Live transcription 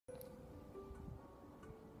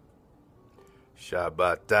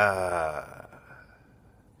ShaBaTah.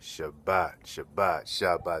 ShaBaTah.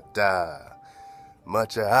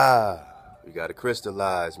 Much we gotta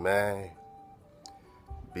crystallize, man.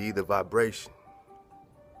 Be the vibration.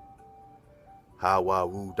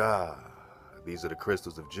 Hawa-wu-da. These are the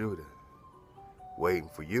crystals of Judah, waiting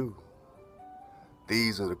for you.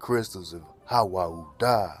 These are the crystals of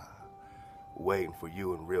Hawa-wu-da, waiting for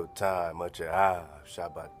you in real time. Much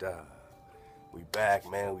ShaBaTah. We back,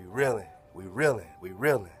 man. We reeling.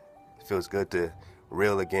 It feels good to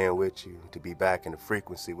reel again with you, to be back in the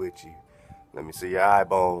frequency with you. Let me see your eye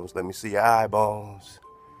bones.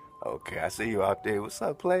 Okay, I see you out there. What's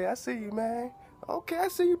up, play? I see you, man. Okay, I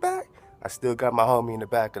see you back. I still got my homie in the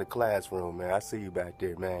back of the classroom, man. I see you back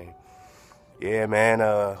there, man. Yeah,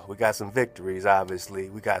 man, we got some victories, obviously.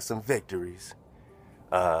 We got some victories.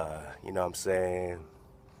 You know what I'm saying?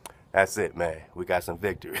 That's it, man. We got some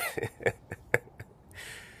victory.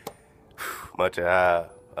 Much we're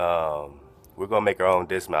gonna make our own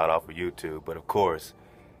dismount off of YouTube, but of course,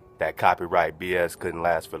 that copyright BS couldn't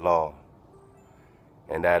last for long.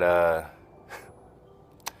 And that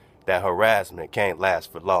that harassment can't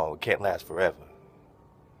last for long. It can't last forever.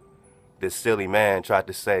 This silly man tried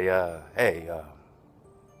to say, hey,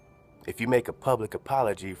 if you make a public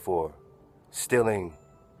apology for stealing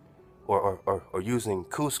or using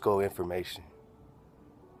Cuzco information,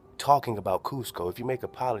 talking about Cuzco, if you make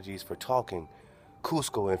apologies for talking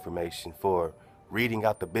Cuzco information, for reading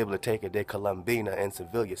out the Biblioteca de Colombina in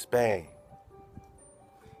Sevilla, Spain,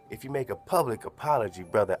 if you make a public apology,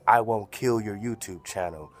 brother, I won't kill your YouTube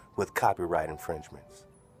channel with copyright infringements.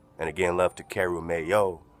 And again, love to Peru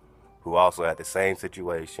Mayo, who also had the same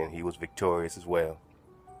situation. He was victorious as well.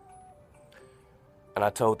 And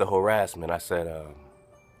I told the harassment, I said,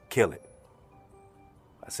 kill it.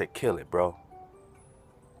 I said, kill it, bro.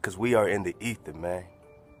 Because we are in the ether, man.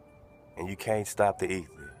 And you can't stop the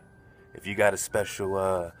ether. If you got a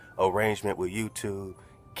special arrangement with YouTube,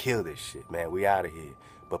 kill this shit, man. We out of here.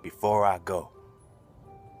 But before I go,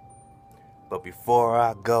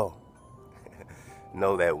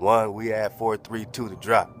 know that we add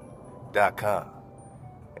 432thedrop.com.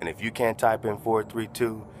 And if you can't type in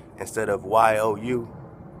 432 instead of YOU,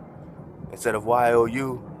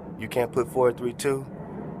 you can't put 432,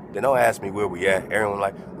 then don't ask me where we at. Everyone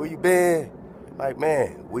like, where you been? Like,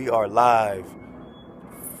 man, we are live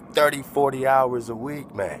 30, 40 hours a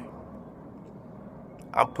week, man.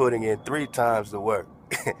 I'm putting in 3 times the work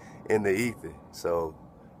in the ether. So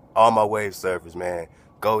all my wave surfers, man,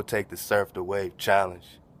 go take the Surf the Wave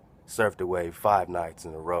challenge. Surf the Wave 5 nights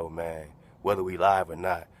in a row, man. Whether we live or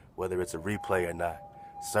not, whether it's a replay or not.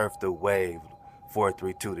 Surf the Wave,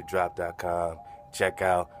 432thedrop.com. Check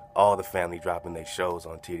out all the family dropping their shows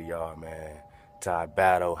on TDR, man. Ty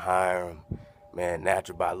Battle, Hiram, man,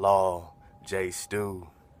 Natural by Law, Jay Stew,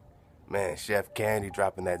 man, Chef Candy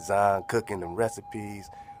dropping that Zion, cooking them recipes,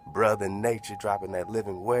 Brother Nature dropping that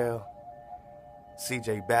Living Well,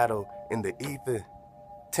 CJ Battle in the ether,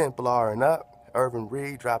 Templar and up, Irvin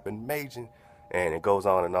Reed dropping Majin, and it goes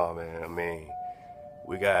on and on, man. I mean,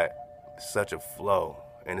 we got such a flow,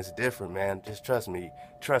 and it's different, man. Just trust me,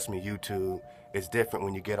 YouTube. It's different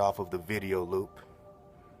when you get off of the video loop.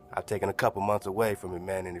 I've taken a couple months away from it,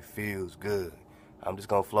 man, and it feels good. I'm just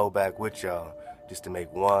gonna flow back with y'all just to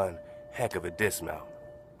make one heck of a dismount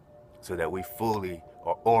so that we fully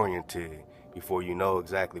are oriented before you know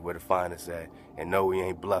exactly where to find us at, and know we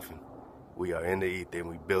ain't bluffing. We are in the ether and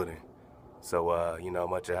we building. So you know,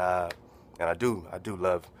 much and I do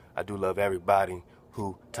love everybody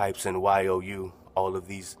who types in YOU, all the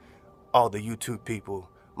YouTube people,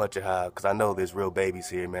 much because I know there's real babies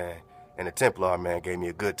here, man. And the Templar, man, gave me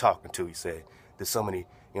a good talking to. He said, there's so many, you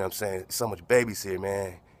know what I'm saying, so much babies here,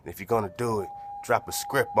 man. And if you're gonna do it, drop a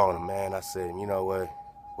script on them, man. I said, you know what?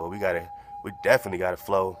 Well, we definitely gotta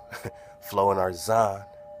flow in our Zon.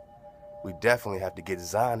 We definitely have to get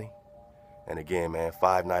Zoni. And again, man,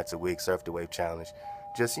 5 nights a week, Surf the Wave challenge.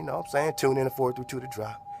 Just, you know what I'm saying, tune in to 432 the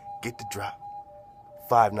drop. Get the drop.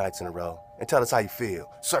 5 nights in a row. And tell us how you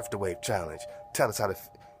feel. Surf the Wave challenge.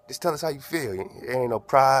 Just tell us how you feel. There ain't no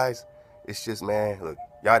prize. It's just, man, look,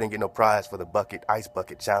 y'all didn't get no prize for the ice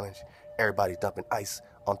bucket challenge. Everybody's dumping ice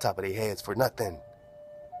on top of their heads for nothing.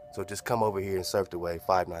 So just come over here and surf the wave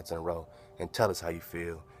 5 nights in a row and tell us how you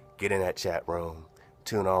feel. Get in that chat room,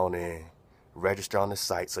 tune on in, register on the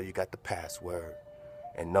site so you got the password,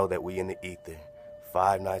 and know that we in the ether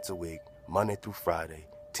 5 nights a week, Monday through Friday,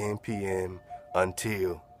 10 p.m.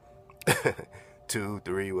 until 2,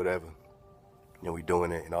 3, whatever. You know, we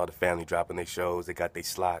doing it, and all the family dropping their shows. They got their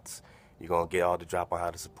slots. You're going to get all the drop on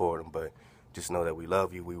how to support them, but just know that we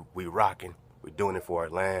love you. We rocking. We're doing it for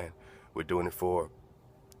our land. We're doing it for,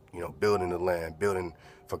 building the land, building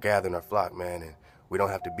for gathering our flock, man. And we don't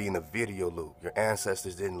have to be in the video loop. Your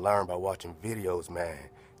ancestors didn't learn by watching videos, man.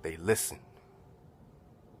 They listened.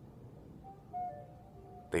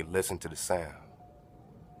 They listen to the sound.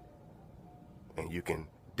 And you can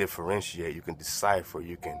differentiate, you can decipher,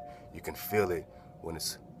 you can feel it when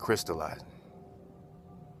it's crystallizing.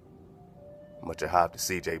 Much ado to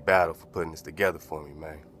ShaBaTah for putting this together for me,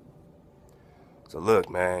 man. So look,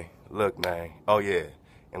 man. Oh yeah,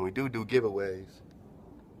 and we do giveaways.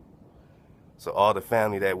 So all the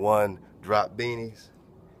family that won drop beanies,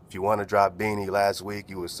 if you won a drop beanie last week,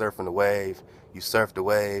 you were surfing the wave, you surfed the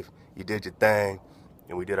wave, you did your thing,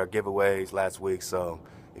 and we did our giveaways last week. So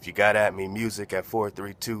if you got at me, music at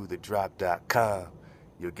 432thedrop.com,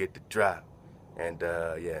 you'll get the drop. And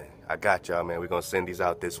yeah, I got y'all, man. We're gonna send these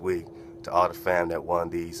out this week to all the fam that won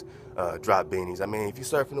these drop beanies. I mean, if you're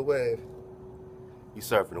surfing the wave, you're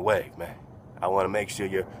surfing the wave, man. I want to make sure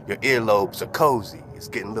your earlobes are cozy. It's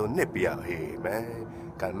getting a little nippy out here,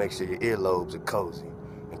 man. Gotta make sure your earlobes are cozy.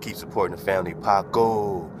 And keep supporting the family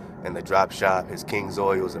Paco and the drop shop. His King's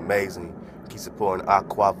Oil is amazing. Keep supporting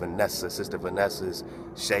Aqua Vanessa, Sister Vanessa's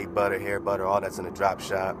shea butter, hair butter, all that's in the drop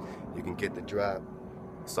shop. You can get the drop.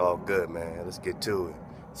 It's all good, man. Let's get to it.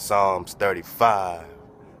 Psalms 35.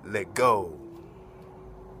 Let go.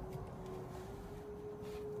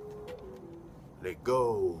 Let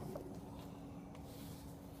go.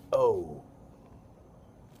 Oh.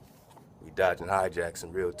 We dodging hijacks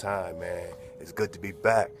in real time, man. It's good to be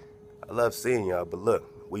back. I love seeing y'all, but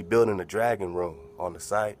look, we building a dragon room on the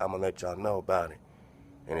site. I'm gonna let y'all know about it.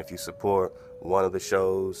 And if you support one of the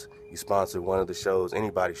shows, you sponsor one of the shows,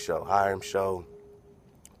 anybody's show, Hiram show,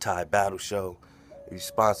 Thai Battle show, if you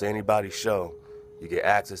sponsor anybody's show, you get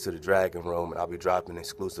access to the Dragon Room, and I'll be dropping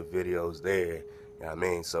exclusive videos there. You know what I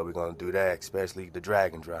mean? So we're going to do that, especially the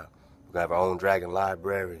Dragon Drop. We're going to have our own Dragon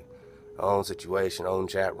library, our own situation, own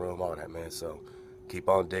chat room, all that, man. So keep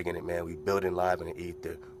on digging it, man. We building live in the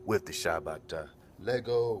ether with the ShaBaTah. Let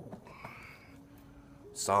go.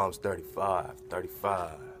 Psalms 35.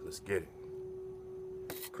 Let's get it.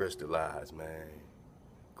 Crystallize, man.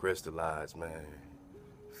 Crystallize, man.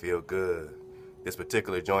 Feel good. This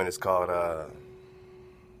particular joint is called,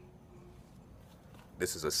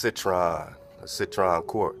 this is a citron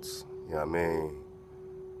quartz, you know what I mean?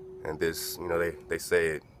 And this, they say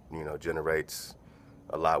it, generates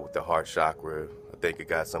a lot with the heart chakra. I think it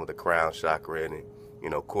got some of the crown chakra in it,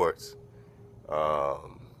 quartz.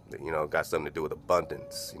 Got something to do with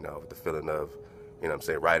abundance, with the feeling of,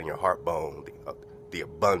 right in your heart bone, the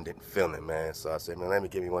abundant feeling, man. So I said, man, let me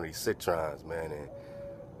give me one of these citrons, man,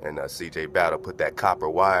 and ShaBaTah put that copper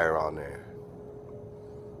wire on there.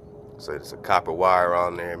 So there's a copper wire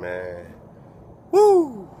on there, man.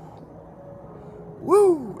 Woo!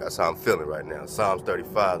 Woo! That's how I'm feeling right now. Psalms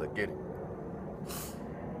 35, let's get it.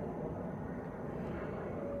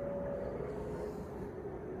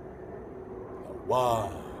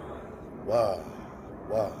 Wow.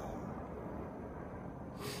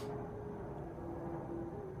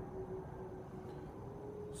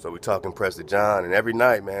 So we talking Prester John, and every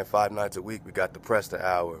night, man, 5 nights a week, we got the Prester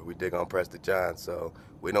Hour. We dig on Prester John, so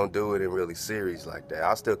we don't do it in really series like that.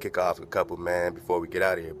 I'll still kick off a couple, man, before we get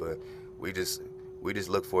out of here, but we just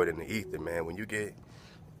look for it in the ether, man. When you get,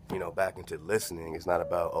 back into listening, it's not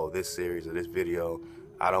about, oh, this series or this video.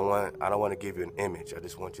 I don't want to give you an image. I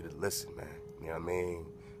just want you to listen, man. You know what I mean?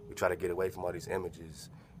 We try to get away from all these images.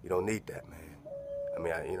 You don't need that, man. I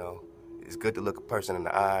mean, it's good to look a person in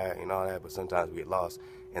the eye and all that, but sometimes we get lost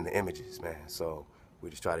in the images, man. So we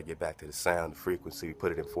just try to get back to the sound, the frequency. We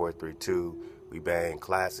put it in 432. We bang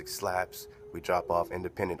classic slaps. We drop off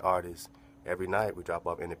independent artists. Every night we drop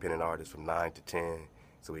off independent artists from 9 to 10.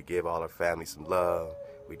 So we give all our family some love.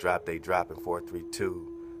 We drop in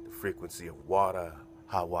 432, the frequency of water,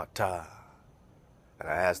 Hawata. And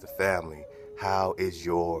I asked the family, how is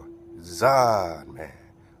your Zan, man?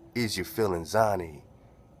 Is you feeling Zani?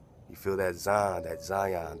 You feel that Zan, that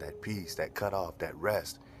Zion, that peace, that cutoff, that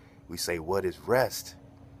rest. We say, what is rest?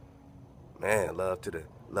 Man, love to the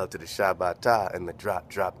ShaBaTah and the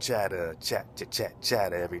drop chatter,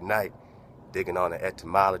 chatter every night. Digging on the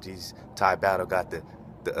etymologies. ShaBaTah got the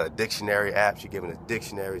dictionary app. She giving us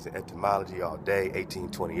dictionaries and etymology all day,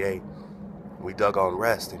 1828. We dug on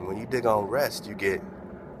rest, and when you dig on rest, you get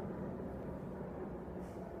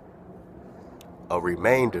a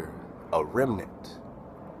remainder, a remnant.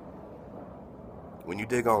 When you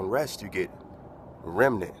dig on rest, you get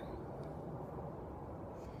remnant.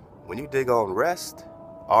 When you dig on rest,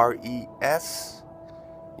 R-E-S,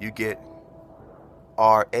 you get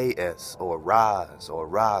R-A-S, or Raz, or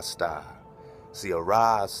Rasta. See, a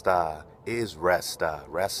Rasta is Resta.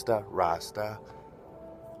 Resta, Rasta.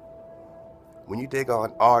 When you dig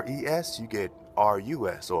on R-E-S, you get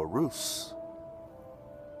R-U-S or Rus.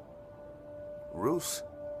 Rus,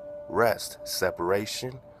 rest,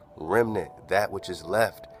 separation, remnant, that which is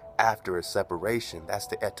left after a separation. That's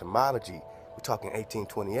the etymology. We're talking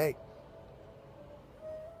 1828.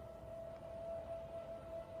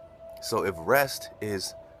 So if rest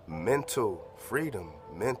is mental freedom,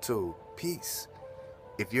 mental peace,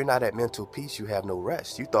 if you're not at mental peace, you have no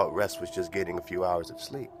rest. You thought rest was just getting a few hours of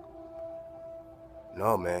sleep.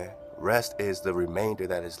 No, man. Rest is the remainder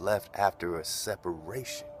that is left after a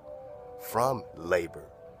separation from labor.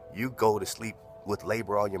 You go to sleep with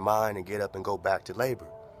labor on your mind and get up and go back to labor.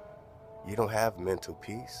 You don't have mental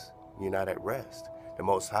peace. You're not at rest. The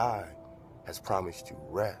Most High has promised you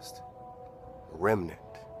rest. Remnant,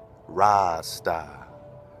 Rasta,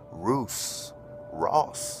 Rus,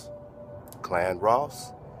 Ross, Clan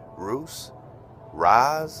Ross, Rus,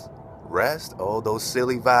 Raz, rest. Oh, those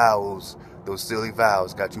silly vowels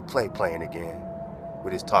got you playing again.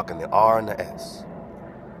 We're just talking the R and the S.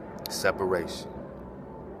 Separation.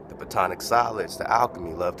 The Platonic solids, the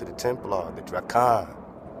alchemy, love to the Templar, the Dracan.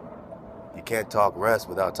 You can't talk rest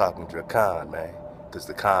without talking Dracan, man. Because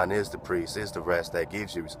the Khan is the priest, is the rest that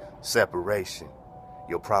gives you separation.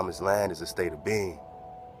 Your promised land is a state of being.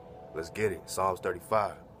 Let's get it. Psalms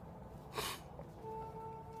 35.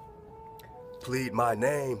 Plead my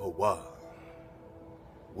name, Hawa,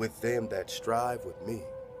 with them that strive with me.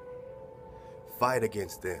 Fight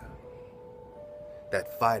against them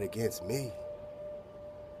that fight against me.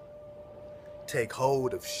 Take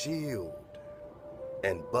hold of shield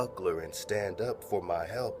and buckler and stand up for my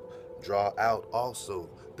help. Draw out also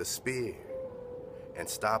the spear and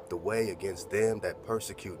stop the way against them that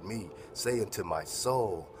persecute me. Say unto my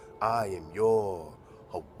soul, I am your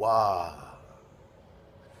Hawa.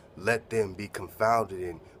 Let them be confounded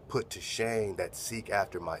and put to shame that seek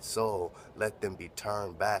after my soul. Let them be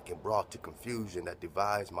turned back and brought to confusion that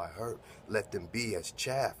devise my hurt. Let them be as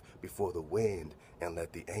chaff before the wind, and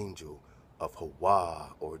let the angel of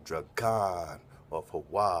Hawa or Dragon of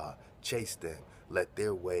Hawa chase them. Let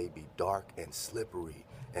their way be dark and slippery,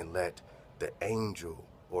 and let the angel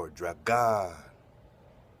or Dragon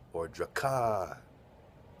or Dracan.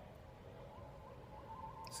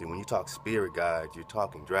 See, when you talk spirit guides, you're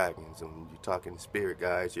talking dragons. And when you're talking spirit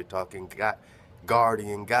guides, you're talking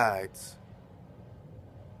guardian guides.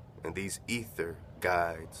 And these ether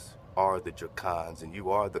guides are the Dracons, and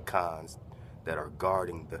you are the Khans that are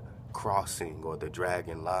guarding the crossing or the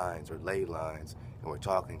dragon lines or ley lines. And we're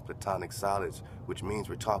talking Platonic solids, which means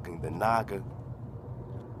we're talking the Naga.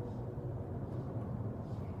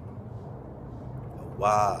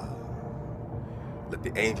 Hawa. Let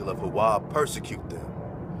the angel of Hawa persecute them.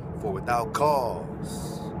 For without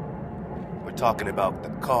cause, we're talking about the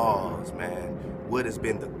cause, man. What has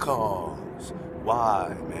been the cause?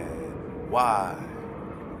 Why, man? Why?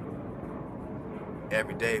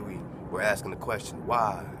 Every day we're asking the question,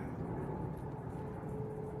 why?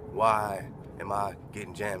 Why am I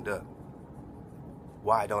getting jammed up?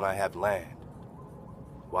 Why don't I have land?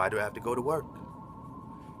 Why do I have to go to work?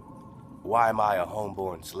 Why am I a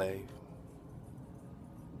homeborn slave?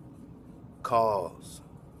 Cause.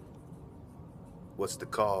 What's the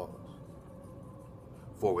cause?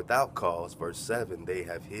 For without cause, verse 7, they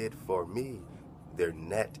have hid for me their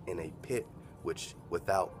net in a pit, which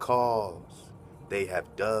without cause they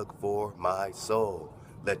have dug for my soul.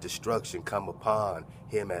 Let destruction come upon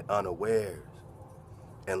him at unawares,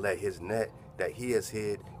 and let his net that he has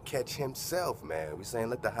hid catch himself, man. We're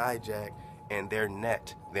saying let the hijack and their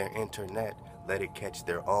net, their internet, let it catch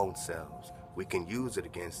their own selves. We can use it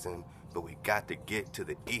against them, but we got to get to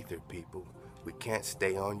the ether, people. We can't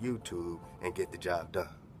stay on YouTube and get the job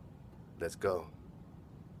done. Let's go.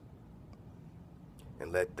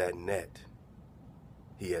 And let that net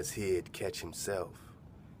he has hid catch himself.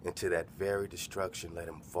 Into that very destruction let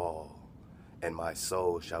him fall. And my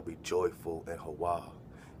soul shall be joyful in Hawa,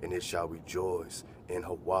 and it shall rejoice in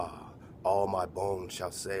Hawa. All my bones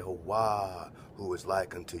shall say, Hawa, who is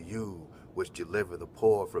like unto you, which deliver the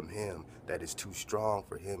poor from him that is too strong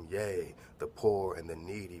for him, yea, the poor and the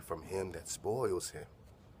needy from him that spoils him.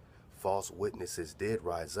 False witnesses did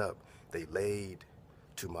rise up. They laid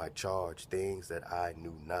to my charge things that I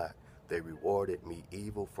knew not. They rewarded me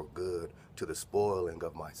evil for good, to the spoiling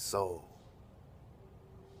of my soul.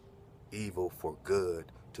 Evil for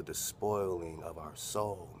good, to the spoiling of our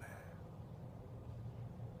soul, man.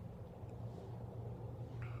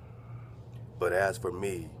 But as for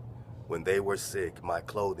me, when they were sick, my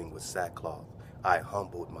clothing was sackcloth. I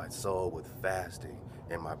humbled my soul with fasting,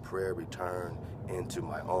 and my prayer returned into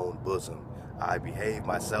my own bosom. I behaved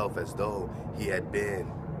myself as though he had been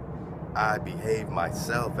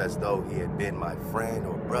my friend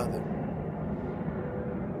or brother.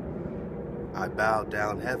 I bowed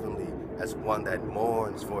down heavenly as one that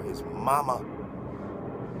mourns for his mama.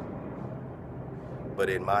 But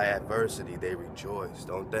in my adversity, they rejoice,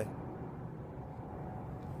 don't they?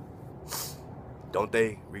 Don't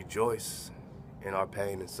they rejoice in our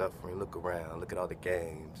pain and suffering? Look around, look at all the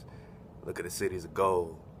games, look at the cities of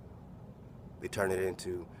gold. They turn it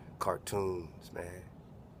into cartoons, man.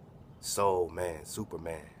 Soul Man,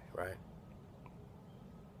 Superman, right?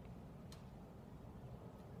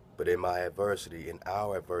 But in my adversity, in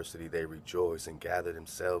our adversity, they rejoice and gather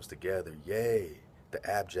themselves together. Yea, the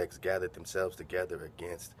abjects gathered themselves together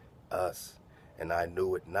against us, and I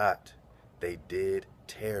knew it not. They did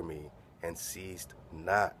tear me and ceased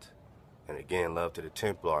not. And again, love to the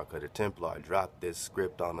Templar, because the Templar dropped this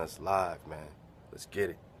script on us live, man. Let's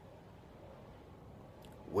get it.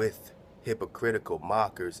 With hypocritical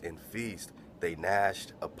mockers in feast, they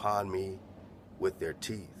gnashed upon me with their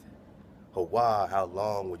teeth. Hawa, how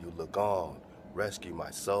long will you look on? Rescue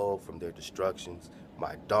my soul from their destructions,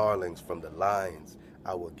 my darlings from the lions.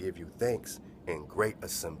 I will give you thanks in great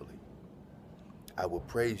assembly. I will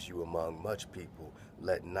praise you among much people.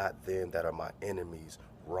 Let not them that are my enemies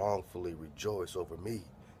wrongfully rejoice over me.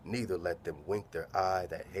 Neither let them wink their eye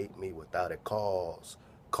that hate me without a cause.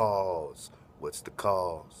 Cause. What's the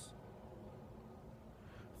cause?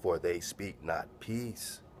 For they speak not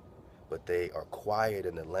peace, but they are quiet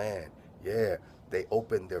in the land. Yeah, they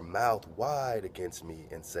open their mouth wide against me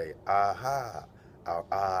and say, Aha, our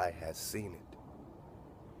eye has seen it.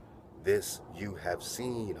 This you have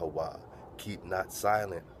seen, Hawa. Keep not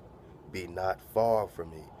silent. Be not far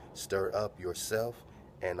from me. Stir up yourself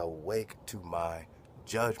and awake to my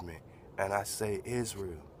judgment. And I say,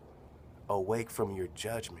 Israel, awake from your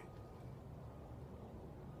judgment.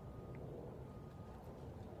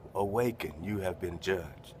 Awaken, you have been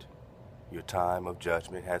judged. Your time of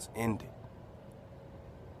judgment has ended.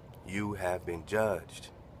 You have been judged.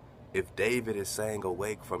 If David is saying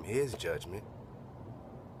awake from his judgment,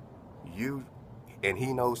 and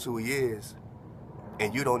he knows who he is,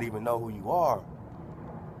 and you don't even know who you are,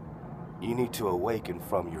 you need to awaken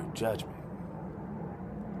from your judgment.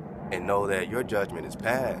 And know that your judgment is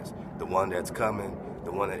past. The one that's coming,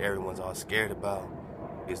 the one that everyone's all scared about,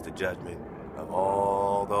 is the judgment of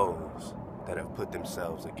all those that have put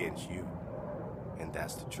themselves against you. And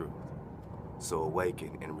that's the truth. So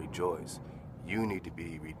awaken and rejoice. You need to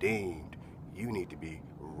be redeemed. You need to be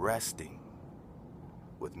resting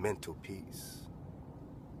with mental peace.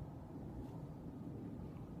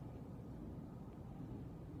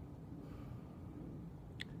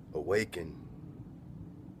 Awaken.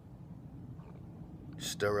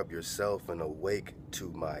 Stir up yourself and awake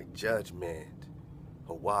to my judgment.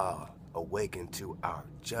 Hawa, awaken to our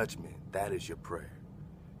judgment. That is your prayer,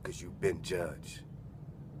 because you've been judged.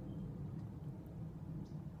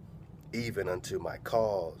 Even unto my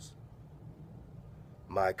cause.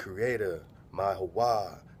 My Creator, my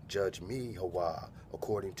Hawa, judge me, Hawa,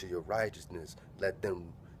 according to your righteousness. Let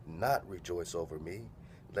them not rejoice over me.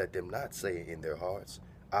 Let them not say in their hearts,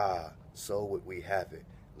 Ah, so would we have it.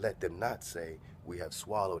 Let them not say, we have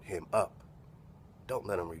swallowed him up. Don't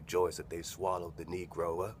let them rejoice that they swallowed the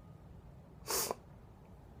Negro up.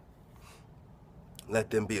 Let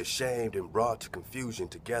them be ashamed and brought to confusion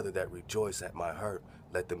together that rejoice at my hurt.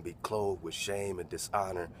 Let them be clothed with shame and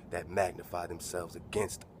dishonor that magnify themselves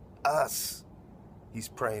against us. He's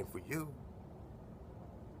praying for you.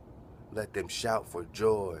 Let them shout for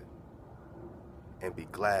joy and be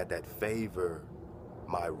glad that favor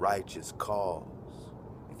my righteous cause.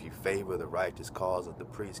 If you favor the righteous cause of the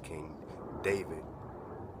priest king David,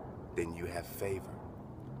 then you have favor.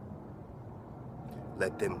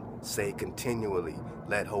 Let them say continually,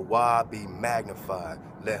 let Hawa be magnified.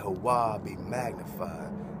 Let Hawa be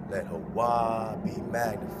magnified. Let Hawa be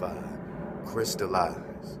magnified.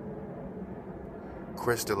 Crystallize.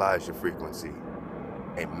 Crystallize your frequency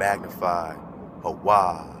and magnify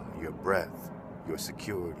Hawa, your breath, your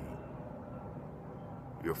security,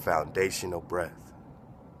 your foundational breath.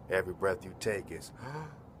 Every breath you take is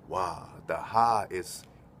wow. The ha is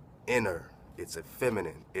inner, it's a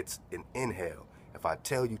feminine, it's an inhale. If I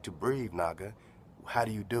tell you to breathe, Naga, how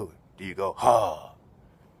do you do it? Do you go, ha?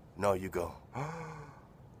 No, you go,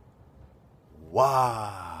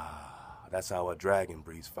 wow. That's how a dragon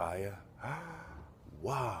breathes fire.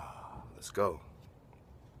 Wow. Let's go.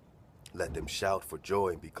 Let them shout for joy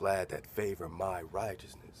and be glad that favor my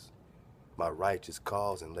righteousness. my righteous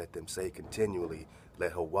cause, and let them say continually,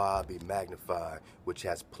 let Hawa be magnified, which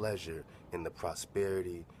has pleasure in the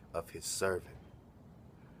prosperity of his servant.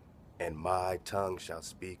 And my tongue shall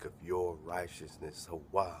speak of your righteousness,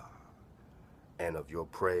 Hawa, and of your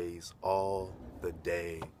praise all the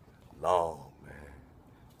day long,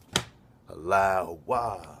 man. Allah,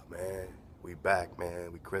 Hawa, man. We back,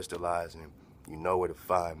 man. We crystallizing. You know where to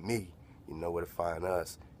find me. You know where to find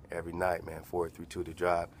us every night, man. 432 to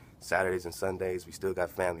drop. Saturdays and Sundays, we still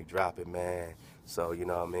got family dropping, man. So, you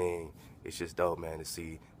know what I mean? It's just dope, man, to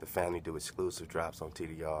see the family do exclusive drops on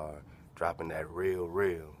TDR, dropping that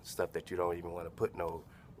real stuff that you don't even want to put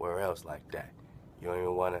nowhere else like that. You don't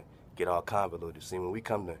even want to get all convoluted. See, when we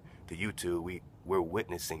come to YouTube, we're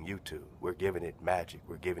witnessing YouTube. We're giving it magic.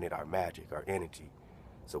 We're giving it our magic, our energy.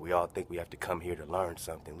 So we all think we have to come here to learn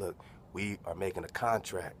something. Look, we are making a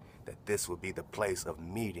contract that this will be the place of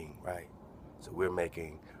meeting, right? So we're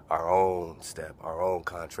making our own step, our own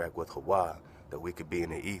contract with Hawa, that we could be in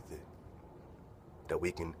the ether, that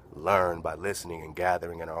we can learn by listening and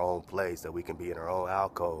gathering in our own place, that we can be in our own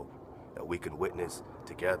alcove, that we can witness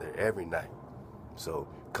together every night. So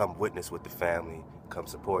come witness with the family, come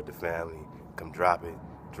support the family, come drop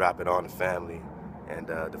it on the family. And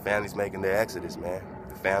the family's making their exodus, man.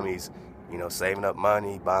 The family's, you know, saving up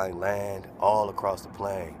money, buying land all across the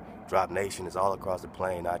plain. Drop Nation is all across the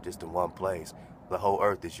plain, not just in one place. The whole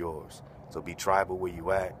earth is yours. So be tribal where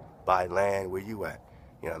you at, buy land where you at.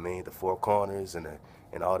 You know what I mean? The four corners and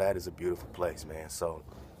all that is a beautiful place, man. So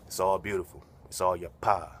it's all beautiful. It's all your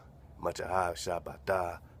pa. Much ado,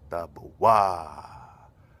 ShaBaTah, Tabawa.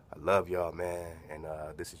 I love y'all, man. And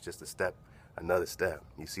this is just a step, another step.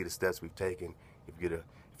 You see the steps we've taken.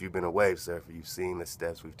 If you've been a wave surfer, you've seen the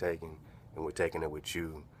steps we've taken, and we're taking it with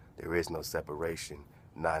you. There is no separation,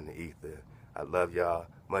 not in the ether. I love y'all.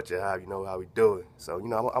 Much ado, you know how we do it. So, you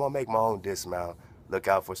know, I'm going to make my own dismount. Look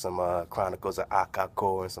out for some Chronicles of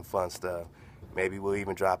Akako and some fun stuff. Maybe we'll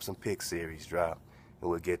even drop some pick series drop, and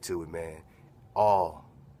we'll get to it, man. All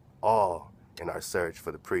in our search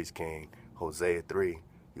for the priest king. Hosea 3,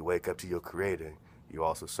 you wake up to your creator, you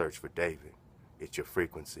also search for David. It's your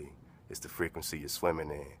frequency. It's the frequency you're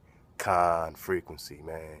swimming in. Con frequency,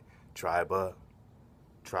 man. Tribe up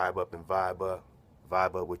and vibe up.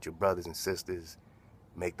 Vibe up with your brothers and sisters.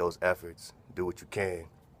 Make those efforts. Do what you can.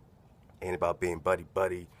 Ain't about being buddy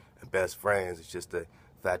and best friends. It's just the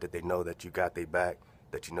fact that they know that you got their back,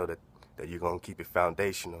 that you know that you're going to keep it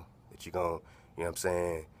foundational, that you're going to, you know what I'm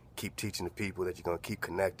saying, keep teaching the people, that you're going to keep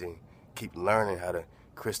connecting, keep learning how to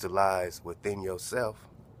crystallize within yourself.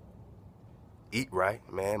 Eat right,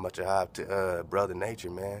 man. Much ado to Brother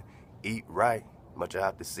Nature, man. Eat right. Much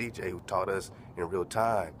ado to CJ, who taught us in real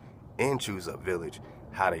time in Choose Up Village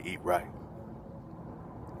how to eat right.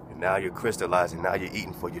 And now you're crystallizing. Now you're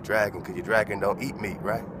eating for your dragon, because your dragon don't eat meat,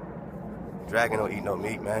 right? Your dragon don't eat no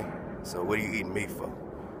meat, man. So what are you eating meat for?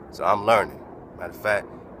 So I'm learning. Matter of fact,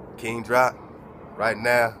 kingdrop, right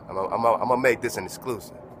now, I'm gonna make this an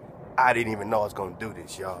exclusive. I didn't even know I was gonna do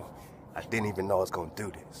this, y'all. I didn't even know I was gonna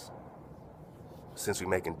do this. Since we're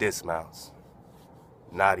making dismounts,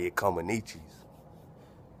 Nadia Comaneci's,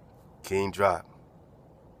 kingdrop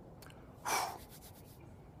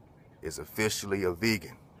is officially a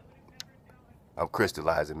vegan. I'm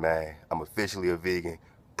crystallizing, man. I'm officially a vegan.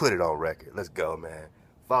 Put it on record. Let's go, man.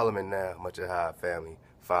 Follow me now. Much ado, family.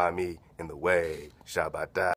 Find me in the wave. ShaBaTah.